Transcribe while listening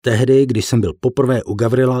Tehdy, když jsem byl poprvé u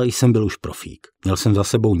Gavrila, jsem byl už profík. Měl jsem za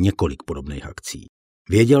sebou několik podobných akcí.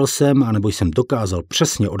 Věděl jsem, anebo jsem dokázal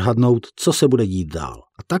přesně odhadnout, co se bude dít dál.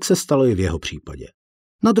 A tak se stalo i v jeho případě.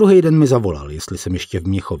 Na druhý den mi zavolal, jestli jsem ještě v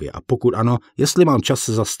Mnichově a pokud ano, jestli mám čas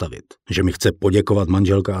se zastavit, že mi chce poděkovat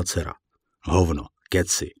manželka a dcera. Hovno,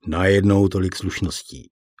 keci, najednou tolik slušností.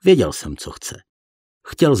 Věděl jsem, co chce.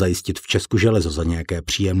 Chtěl zajistit v Česku železo za nějaké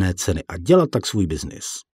příjemné ceny a dělat tak svůj biznis.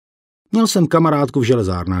 Měl jsem kamarádku v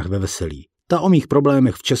železárnách ve Veselí. Ta o mých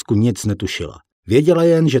problémech v Česku nic netušila. Věděla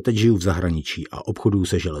jen, že teď žiju v zahraničí a obchoduju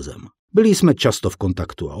se železem. Byli jsme často v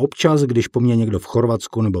kontaktu a občas, když po mně někdo v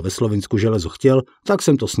Chorvatsku nebo ve Slovinsku železo chtěl, tak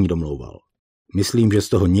jsem to s ní domlouval. Myslím, že z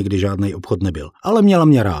toho nikdy žádný obchod nebyl, ale měla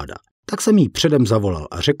mě ráda. Tak jsem jí předem zavolal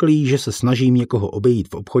a řekl jí, že se snažím někoho obejít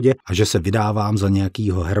v obchodě a že se vydávám za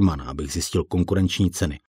nějakýho Hermana, abych zjistil konkurenční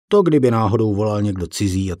ceny. To kdyby náhodou volal někdo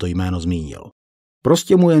cizí a to jméno zmínil.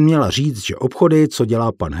 Prostě mu jen měla říct, že obchody, co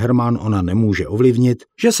dělá pan Herman, ona nemůže ovlivnit,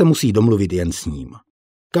 že se musí domluvit jen s ním.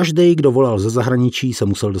 Každý, kdo volal ze zahraničí, se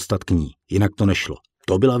musel dostat k ní, jinak to nešlo.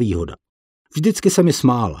 To byla výhoda. Vždycky se mi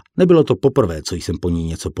smála, nebylo to poprvé, co jsem po ní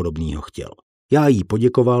něco podobného chtěl. Já jí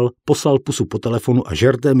poděkoval, poslal pusu po telefonu a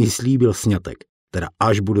žertem jí slíbil sňatek, teda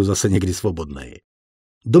až budu zase někdy svobodnej.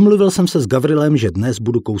 Domluvil jsem se s Gavrilem, že dnes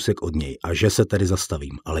budu kousek od něj a že se tedy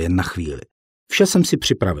zastavím, ale jen na chvíli. Vše jsem si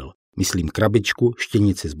připravil, myslím krabičku,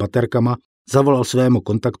 štěnici s baterkama, zavolal svému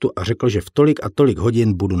kontaktu a řekl, že v tolik a tolik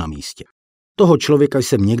hodin budu na místě. Toho člověka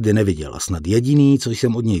jsem nikdy neviděl a snad jediný, co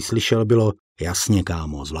jsem od něj slyšel, bylo jasně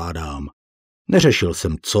kámo, zvládám. Neřešil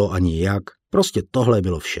jsem co ani jak, prostě tohle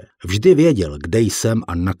bylo vše. Vždy věděl, kde jsem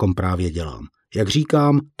a na kom právě dělám. Jak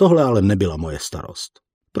říkám, tohle ale nebyla moje starost.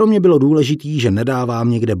 Pro mě bylo důležitý, že nedávám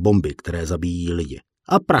někde bomby, které zabíjí lidi.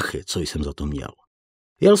 A prachy, co jsem za to měl.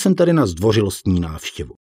 Jel jsem tedy na zdvořilostní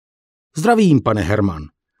návštěvu. Zdravím, pane Herman.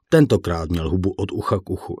 Tentokrát měl hubu od ucha k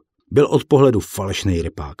uchu. Byl od pohledu falešnej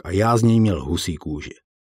rypák a já z něj měl husí kůži.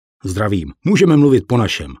 Zdravím, můžeme mluvit po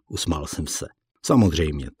našem, usmál jsem se.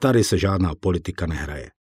 Samozřejmě, tady se žádná politika nehraje.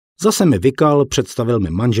 Zase mi vykal, představil mi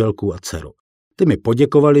manželku a dceru. Ty mi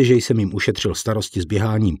poděkovali, že jsem jim ušetřil starosti s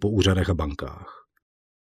běháním po úřadech a bankách.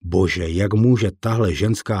 Bože, jak může tahle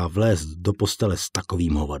ženská vlézt do postele s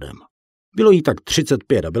takovým hovadem? Bylo jí tak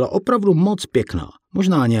 35 a byla opravdu moc pěkná,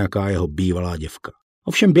 možná nějaká jeho bývalá děvka.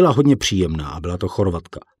 Ovšem byla hodně příjemná a byla to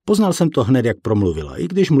Chorvatka. Poznal jsem to hned, jak promluvila, i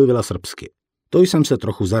když mluvila srbsky. To jsem se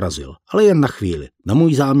trochu zarazil, ale jen na chvíli. Na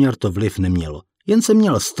můj záměr to vliv nemělo. Jen jsem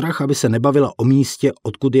měl strach, aby se nebavila o místě,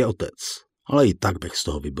 odkud je otec. Ale i tak bych z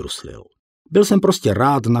toho vybruslil. Byl jsem prostě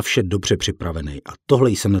rád na vše dobře připravený a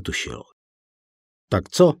tohle jsem netušil. Tak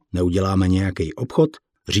co, neuděláme nějaký obchod?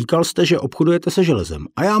 Říkal jste, že obchodujete se železem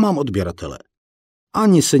a já mám odběratele.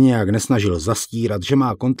 Ani se nějak nesnažil zastírat, že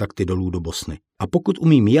má kontakty dolů do Bosny. A pokud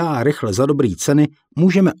umím já rychle za dobrý ceny,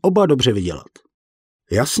 můžeme oba dobře vydělat.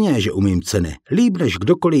 Jasně, že umím ceny, líp než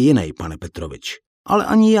kdokoliv jiný, pane Petrovič. Ale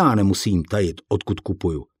ani já nemusím tajit, odkud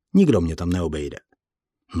kupuju. Nikdo mě tam neobejde.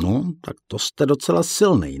 No, tak to jste docela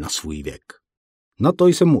silnej na svůj věk. Na to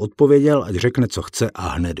jsem mu odpověděl, ať řekne, co chce a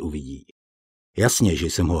hned uvidí. Jasně, že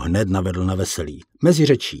jsem ho hned navedl na Veselí, mezi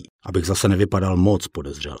řečí, abych zase nevypadal moc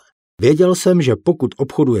podezřele. Věděl jsem, že pokud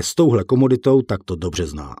obchoduje s touhle komoditou, tak to dobře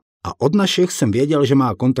zná. A od našich jsem věděl, že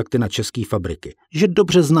má kontakty na české fabriky, že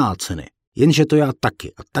dobře zná ceny. Jenže to já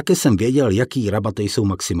taky. A taky jsem věděl, jaký rabaty jsou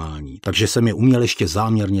maximální, takže jsem je uměl ještě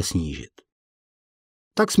záměrně snížit.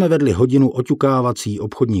 Tak jsme vedli hodinu oťukávací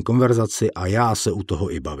obchodní konverzaci a já se u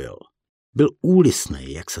toho i bavil. Byl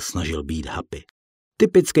úlisnej, jak se snažil být happy.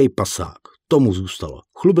 Typický pasák, tomu zůstalo.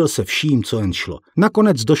 Chlubil se vším, co jen šlo.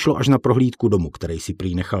 Nakonec došlo až na prohlídku domu, který si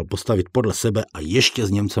prý nechal postavit podle sebe a ještě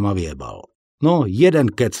s Němcema vyjebal. No, jeden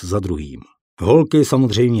kec za druhým. Holky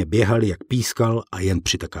samozřejmě běhaly, jak pískal a jen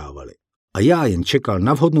přitakávali. A já jen čekal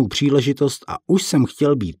na vhodnou příležitost a už jsem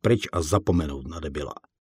chtěl být pryč a zapomenout na debila.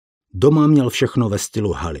 Doma měl všechno ve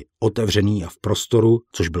stylu haly, otevřený a v prostoru,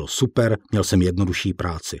 což bylo super, měl jsem jednodušší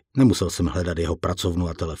práci. Nemusel jsem hledat jeho pracovnu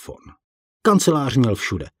a telefon. Kancelář měl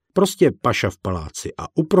všude, prostě paša v paláci a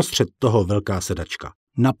uprostřed toho velká sedačka.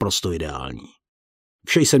 Naprosto ideální.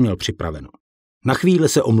 Vše jsem měl připraveno. Na chvíli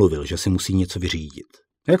se omluvil, že si musí něco vyřídit.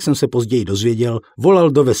 Jak jsem se později dozvěděl,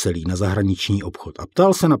 volal do Veselí na zahraniční obchod a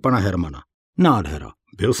ptal se na pana Hermana. Nádhera,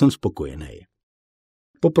 byl jsem spokojený.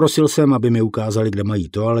 Poprosil jsem, aby mi ukázali, kde mají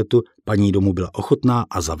toaletu, paní domu byla ochotná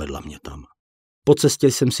a zavedla mě tam. Po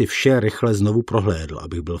cestě jsem si vše rychle znovu prohlédl,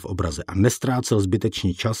 abych byl v obraze a nestrácel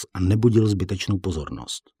zbytečně čas a nebudil zbytečnou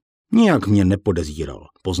pozornost. Nijak mě nepodezíral,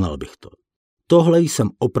 poznal bych to. Tohle jsem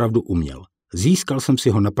opravdu uměl. Získal jsem si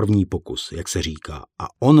ho na první pokus, jak se říká, a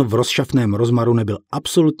on v rozšafném rozmaru nebyl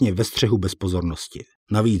absolutně ve střehu bez pozornosti.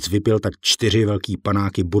 Navíc vypil tak 4 velký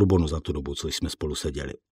panáky bourbonu za tu dobu, co jsme spolu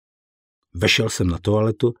seděli. Vešel jsem na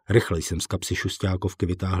toaletu, rychle jsem z kapsy šustákovky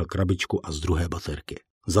vytáhl krabičku a z druhé baterky.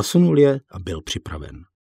 Zasunul je a byl připraven.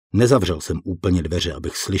 Nezavřel jsem úplně dveře,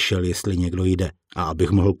 abych slyšel, jestli někdo jde a abych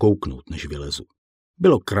mohl kouknout, než vylezu.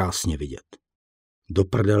 Bylo krásně vidět. Do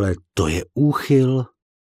prdele, to je úchyl.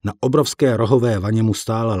 Na obrovské rohové vaně mu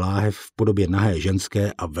stála láhev v podobě nahé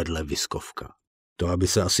ženské a vedle viskovka. To, aby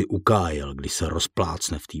se asi ukájel, když se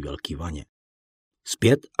rozplácne v té velké vaně.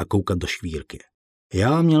 Zpět a koukat do švírky.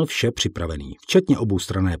 Já měl vše připravený, včetně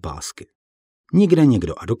oboustranné pásky. Nikde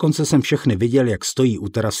někdo a dokonce jsem všechny viděl, jak stojí u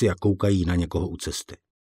terasy a koukají na někoho u cesty.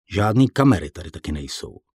 Žádný kamery tady taky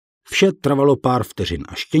nejsou. Vše trvalo pár vteřin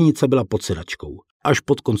a štěnice byla pod sedačkou, až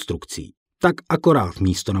pod konstrukcí. Tak akorát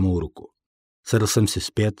místo na mou ruku. Sedl jsem si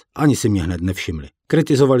zpět, ani si mě hned nevšimli.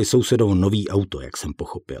 Kritizovali sousedovo nový auto, jak jsem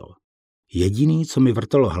pochopil. Jediný, co mi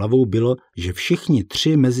vrtalo hlavou, bylo, že všichni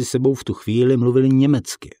 3 mezi sebou v tu chvíli mluvili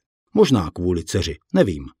německy. Možná kvůli dceři,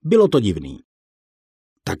 nevím, bylo to divný.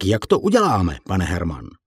 Tak jak to uděláme, pane Herman?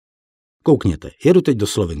 Koukněte, jedu teď do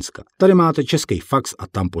Slovinska. Tady máte český fax a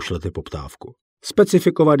tam pošlete poptávku.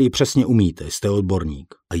 Specifikovat ji přesně umíte, jste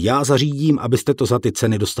odborník. A já zařídím, abyste to za ty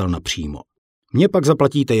ceny dostal napřímo. Mně pak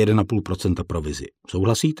zaplatíte 1,5% provizi.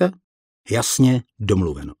 Souhlasíte? Jasně,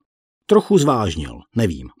 domluveno. Trochu zvážnil,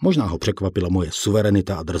 nevím, možná ho překvapila moje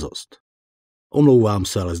suverenita a drzost. Omlouvám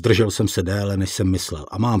se, ale zdržel jsem se déle, než jsem myslel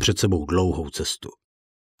a mám před sebou dlouhou cestu.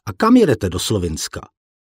 A kam jedete do Slovinska?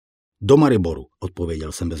 Do Mariboru,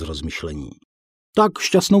 odpověděl jsem bez rozmyšlení. Tak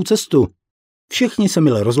šťastnou cestu. Všichni se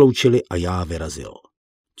mile rozloučili a já vyrazil.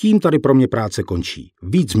 Tím tady pro mě práce končí,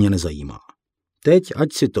 víc mě nezajímá. Teď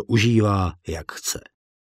ať si to užívá, jak chce.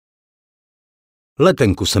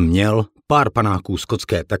 Letenku jsem měl, pár panáků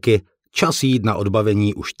skotské taky, čas jít na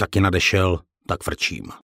odbavení už taky nadešel, tak frčím.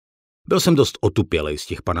 Byl jsem dost otupělej z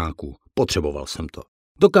těch panáků, potřeboval jsem to.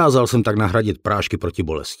 Dokázal jsem tak nahradit prášky proti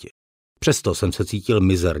bolesti. Přesto jsem se cítil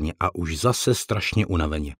mizerně a už zase strašně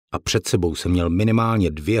unaveně a před sebou jsem měl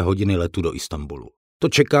minimálně 2 hodiny letu do Istanbulu. To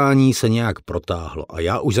čekání se nějak protáhlo a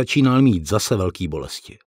já už začínal mít zase velký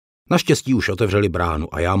bolesti. Naštěstí už otevřeli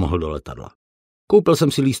bránu a já mohl do letadla. Koupil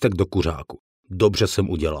jsem si lístek do kuřáku. Dobře jsem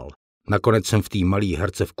udělal. Nakonec jsem v té malé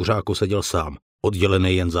herce v kuřáku seděl sám,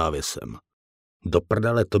 oddělený jen závěsem. Do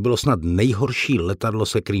prdele, to bylo snad nejhorší letadlo,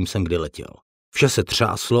 se kterým jsem kdy letěl. Vše se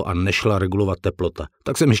třáslo a nešla regulovat teplota,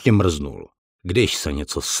 tak jsem ještě mrznul. Když se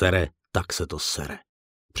něco sere, tak se to sere.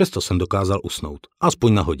 Přesto jsem dokázal usnout,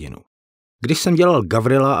 aspoň na hodinu. Když jsem dělal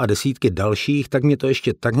Gavrila a desítky dalších, tak mě to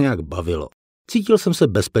ještě tak nějak bavilo. Cítil jsem se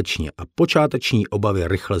bezpečně a počáteční obavy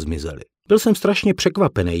rychle zmizely. Byl jsem strašně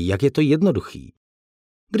překvapený, jak je to jednoduchý.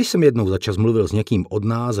 Když jsem jednou za čas mluvil s někým od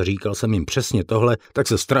nás a říkal jsem jim přesně tohle, tak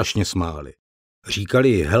se strašně smáli.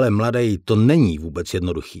 Říkali, hele mladej, to není vůbec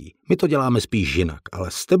jednoduchý. My to děláme spíš jinak,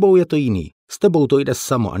 ale s tebou je to jiný. S tebou to jde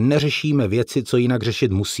samo a neřešíme věci, co jinak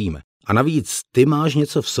řešit musíme. A navíc ty máš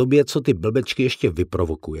něco v sobě, co ty blbečky ještě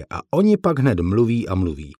vyprovokuje a oni pak hned mluví a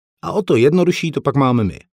mluví. A o to jednodušší to pak máme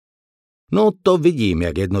my. No to vidím,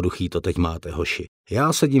 jak jednoduchý to teď máte, hoši.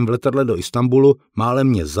 Já sedím v letadle do Istanbulu, málem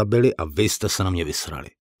mě zabili a vy jste se na mě vysrali.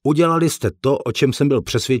 Udělali jste to, o čem jsem byl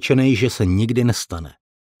přesvědčený, že se nikdy nestane.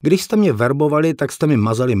 Když jste mě verbovali, tak jste mi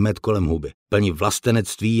mazali med kolem huby, plní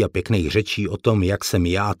vlastenectví a pěkných řečí o tom, jak jsem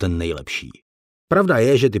já ten nejlepší. Pravda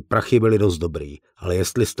je, že ty prachy byly dost dobrý, ale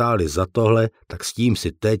jestli stáli za tohle, tak s tím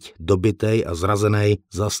si teď, dobitej a zrazenej,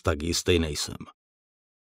 zas tak jistý nejsem.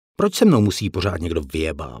 Proč se mnou musí pořád někdo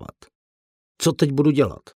vyjebávat? Co teď budu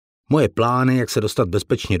dělat? Moje plány, jak se dostat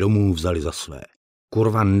bezpečně domů, vzali za své.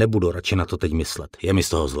 Kurva, nebudu radši na to teď myslet, je mi z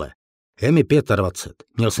toho zle. Je mi 25,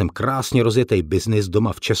 měl jsem krásně rozjetý biznis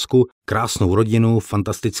doma v Česku, krásnou rodinu,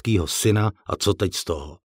 fantastickýho syna a co teď z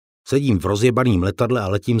toho? Sedím v rozjebaným letadle a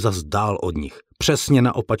letím zas dál od nich, přesně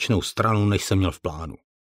na opačnou stranu, než jsem měl v plánu.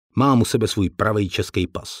 Mám u sebe svůj pravý český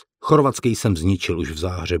pas. Chorvatský jsem zničil už v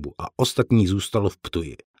Záhřebu a ostatní zůstalo v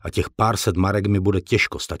Ptuji. A těch pár set marek mi bude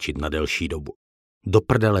těžko stačit na delší dobu. Do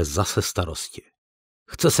prdele zase starosti.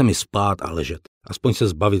 Chce se mi spát a ležet, aspoň se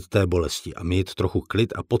zbavit té bolesti a mít trochu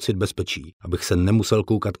klid a pocit bezpečí, abych se nemusel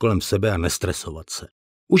koukat kolem sebe a nestresovat se.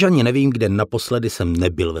 Už ani nevím, kde naposledy jsem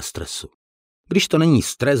nebyl ve stresu. Když to není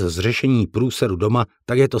stres z řešení průseru doma,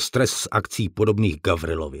 tak je to stres z akcí podobných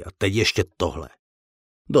Gavrilovi a teď ještě tohle.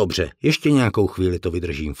 Dobře, ještě nějakou chvíli to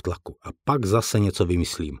vydržím v tlaku a pak zase něco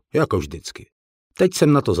vymyslím, jako vždycky. Teď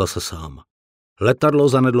jsem na to zase sám. Letadlo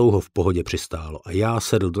zanedlouho v pohodě přistálo a já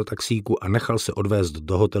sedl do taxíku a nechal se odvést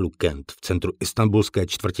do hotelu Kent v centru istanbulské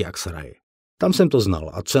čtvrti Aksaray. Tam jsem to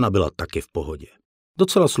znal a cena byla taky v pohodě.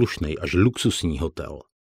 Docela slušnej až luxusní hotel.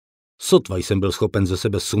 Sotva jsem byl schopen ze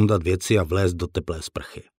sebe sundat věci a vlézt do teplé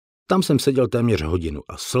sprchy. Tam jsem seděl téměř hodinu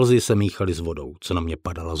a slzy se míchaly s vodou, co na mě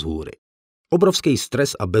padala z hůry. Obrovský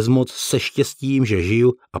stres a bezmoc se štěstím, že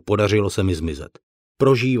žiju a podařilo se mi zmizet.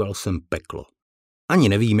 Prožíval jsem peklo. Ani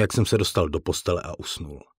nevím, jak jsem se dostal do postele a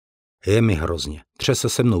usnul. Je mi hrozně, třese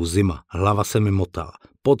se mnou zima, hlava se mi motá,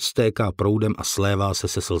 pot stéká proudem a slévá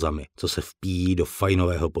se slzami, co se vpíjí do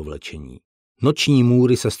fajnového povlečení. Noční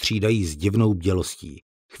můry se střídají s divnou bdělostí.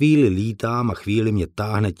 Chvíli lítám a chvíli mě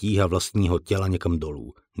táhne tíha vlastního těla někam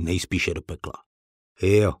dolů, nejspíše do pekla.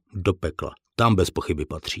 Jo, do pekla, tam bez pochyby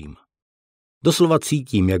patřím. Doslova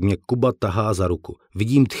cítím, jak mě Kuba tahá za ruku.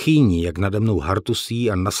 Vidím tchýni, jak nade mnou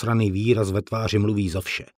hartusí a nasraný výraz ve tváři mluví za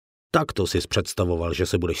vše. Takto jsi představoval, že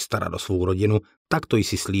se budeš starat o svou rodinu, takto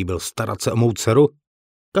jsi slíbil starat se o mou dceru?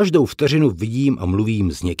 Každou vteřinu vidím a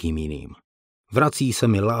mluvím s někým jiným. Vrací se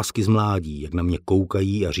mi lásky z mládí, jak na mě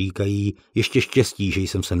koukají a říkají, ještě štěstí, že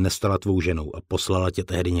jsem se nestala tvou ženou a poslala tě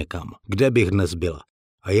tehdy někam, kde bych dnes byla.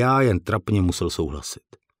 A já jen trapně musel souhlasit.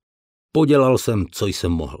 Podělal jsem, co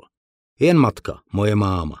jsem mohl. Jen matka, moje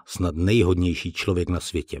máma, snad nejhodnější člověk na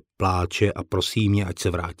světě, pláče a prosí mě, ať se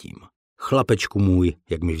vrátím. Chlapečku můj,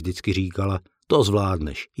 jak mi vždycky říkala, to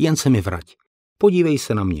zvládneš, jen se mi vrať. Podívej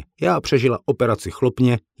se na mě, já přežila operaci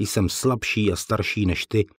chlopně, jsem slabší a starší než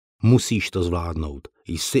ty, musíš to zvládnout.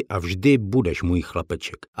 Jsi a vždy budeš můj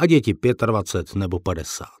chlapeček, ať je ti 25 nebo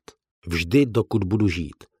 50. Vždy, dokud budu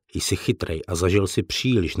žít. Jsi chytrej a zažil si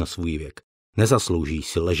příliš na svůj věk. Nezasloužíš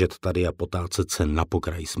si ležet tady a potácet se na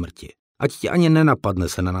pokraji smrti. Ať ti ani nenapadne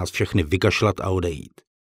se na nás všechny vykašlat a odejít.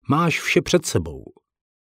 Máš vše před sebou.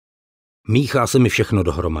 Míchá se mi všechno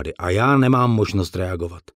dohromady a já nemám možnost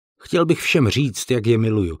reagovat. Chtěl bych všem říct, jak je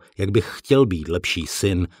miluju, jak bych chtěl být lepší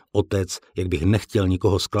syn, otec, jak bych nechtěl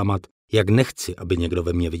nikoho zklamat, jak nechci, aby někdo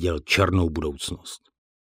ve mně viděl černou budoucnost.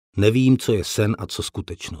 Nevím, co je sen a co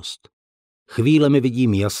skutečnost. Chvílemi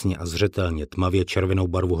vidím jasně a zřetelně tmavě červenou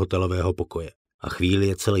barvu hotelového pokoje a chvíli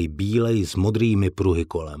je celý bílej s modrými pruhy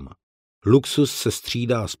kolem. Luxus se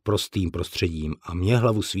střídá s prostým prostředím a mě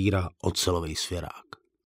hlavu svírá ocelový svěrák.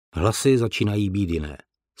 Hlasy začínají být jiné,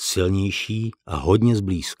 silnější a hodně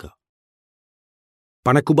zblízka.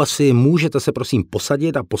 Pane Kubasi, můžete se prosím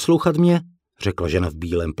posadit a poslouchat mě? Řekla žena v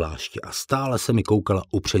bílém plášti a stále se mi koukala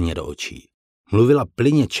upřeně do očí. Mluvila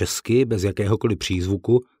plynně česky, bez jakéhokoliv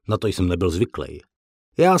přízvuku, na to jsem nebyl zvyklý.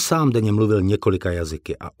 Já sám denně mluvil několika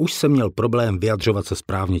jazyky a už jsem měl problém vyjadřovat se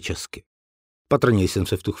správně česky. Patrně jsem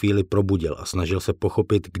se v tu chvíli probudil a snažil se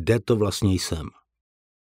pochopit, kde to vlastně jsem.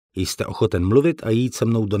 Jste ochoten mluvit a jít se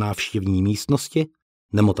mnou do návštěvní místnosti?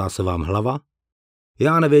 Nemotá se vám hlava?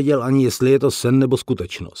 Já nevěděl ani, jestli je to sen nebo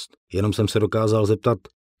skutečnost. Jenom jsem se dokázal zeptat,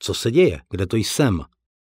 co se děje, kde to jsem.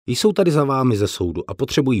 Jsou tady za vámi ze soudu a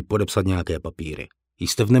potřebují podepsat nějaké papíry.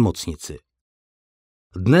 Jste v nemocnici.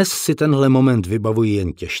 Dnes si tenhle moment vybavuji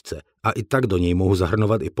jen těžce a i tak do něj mohu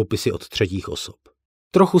zahrnovat i popisy od třetích osob.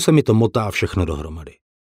 Trochu se mi to motá všechno dohromady.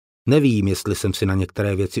 Nevím, jestli jsem si na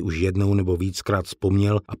některé věci už jednou nebo víckrát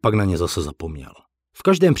vzpomněl a pak na ně zase zapomněl. V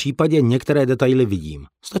každém případě některé detaily vidím,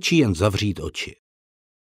 stačí jen zavřít oči.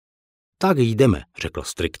 Tak jdeme, řekla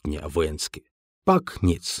striktně a vojensky. Pak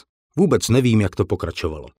nic. Vůbec nevím, jak to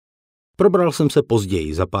pokračovalo. Probral jsem se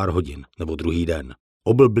později, za pár hodin, nebo druhý den.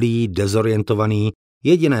 Oblblý, dezorientovaný,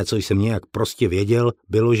 jediné, co jsem nějak prostě věděl,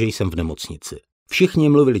 bylo, že jsem v nemocnici. Všichni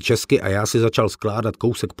mluvili česky a já si začal skládat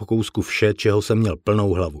kousek po kousku vše, čeho jsem měl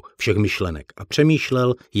plnou hlavu, všech myšlenek a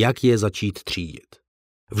přemýšlel, jak je začít třídit.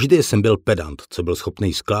 Vždy jsem byl pedant, co byl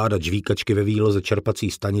schopný skládat žvíkačky ve výloze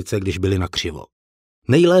čerpací stanice, když byly nakřivo.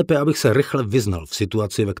 Nejlépe, abych se rychle vyznal v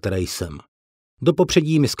situaci, ve které jsem. Do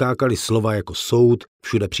popředí mi skákaly slova jako soud,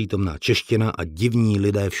 všude přítomná čeština a divní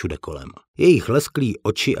lidé všude kolem. Jejich lesklý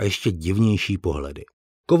oči a ještě divnější pohledy.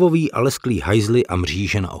 Kovový a lesklý hajzly a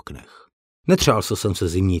mříže na oknech. Netřásl jsem se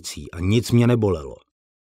zimnicí a nic mě nebolelo.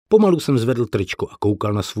 Pomalu jsem zvedl tričko a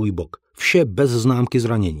koukal na svůj bok, vše bez známky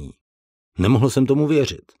zranění. Nemohl jsem tomu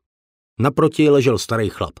věřit. Naproti ležel starý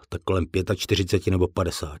chlap, tak kolem 45 nebo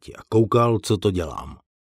 50 a koukal, co to dělám.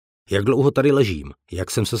 Jak dlouho tady ležím,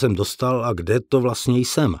 jak jsem se sem dostal a kde to vlastně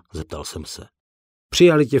jsem, zeptal jsem se.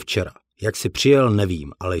 Přijali tě včera, jak jsi přijel,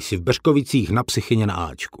 nevím, ale jsi v Beřkovicích na Psychině na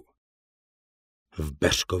Ačku. V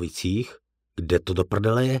Beřkovicích? Kde to do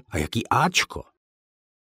prdele je a jaký Ačko?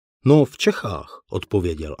 No, v Čechách,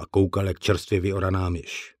 odpověděl a koukal jak čerstvě vyoraná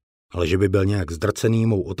myš. Ale že by byl nějak zdrcený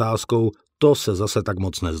mou otázkou, to se zase tak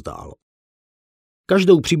moc nezdálo.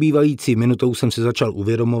 Každou přibývající minutou jsem si začal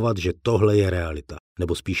uvědomovat, že tohle je realita,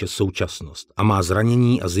 nebo spíše současnost. A má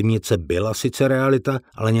zranění a zimnice byla sice realita,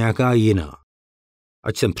 ale nějaká jiná.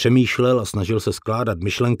 Ať jsem přemýšlel a snažil se skládat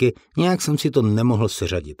myšlenky, nějak jsem si to nemohl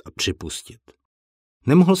seřadit a připustit.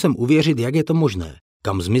 Nemohl jsem uvěřit, jak je to možné.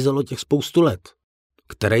 Kam zmizelo těch spoustu let?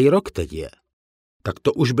 Který rok teď je? Tak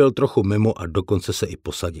to už byl trochu mimo a dokonce se i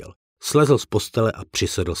posadil. Slezl z postele a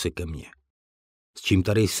přisedl si ke mně. S čím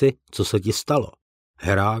tady jsi? Co se ti stalo?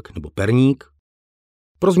 Herák nebo perník?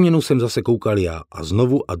 Pro změnu jsem zase koukal já a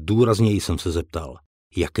znovu a důrazněji jsem se zeptal.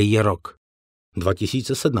 Jaký je rok?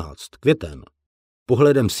 2017, květen.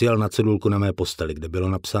 Pohledem sjel na cedulku na mé posteli, kde bylo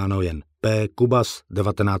napsáno jen P. Kubas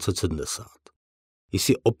 1970.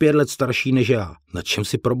 Jsi o 5 let starší než já. Na čem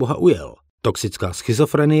si pro boha ujel? Toxická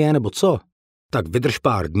schizofrenie nebo co? Tak vydrž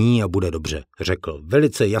pár dní a bude dobře, řekl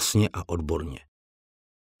velice jasně a odborně.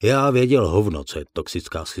 Já věděl hovno, co je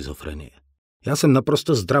toxická schizofrenie. Já jsem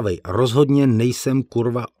naprosto zdravej a rozhodně nejsem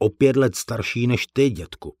kurva o 5 let starší než ty,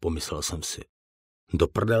 dětku, pomyslel jsem si. Do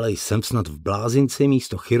prdele jsem snad v blázinci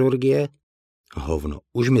místo chirurgie? Hovno,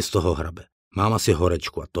 už mi z toho hrabe. Mám asi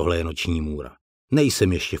horečku a tohle je noční můra.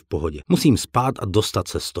 Nejsem ještě v pohodě. Musím spát a dostat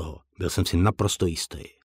se z toho. Byl jsem si naprosto jistý.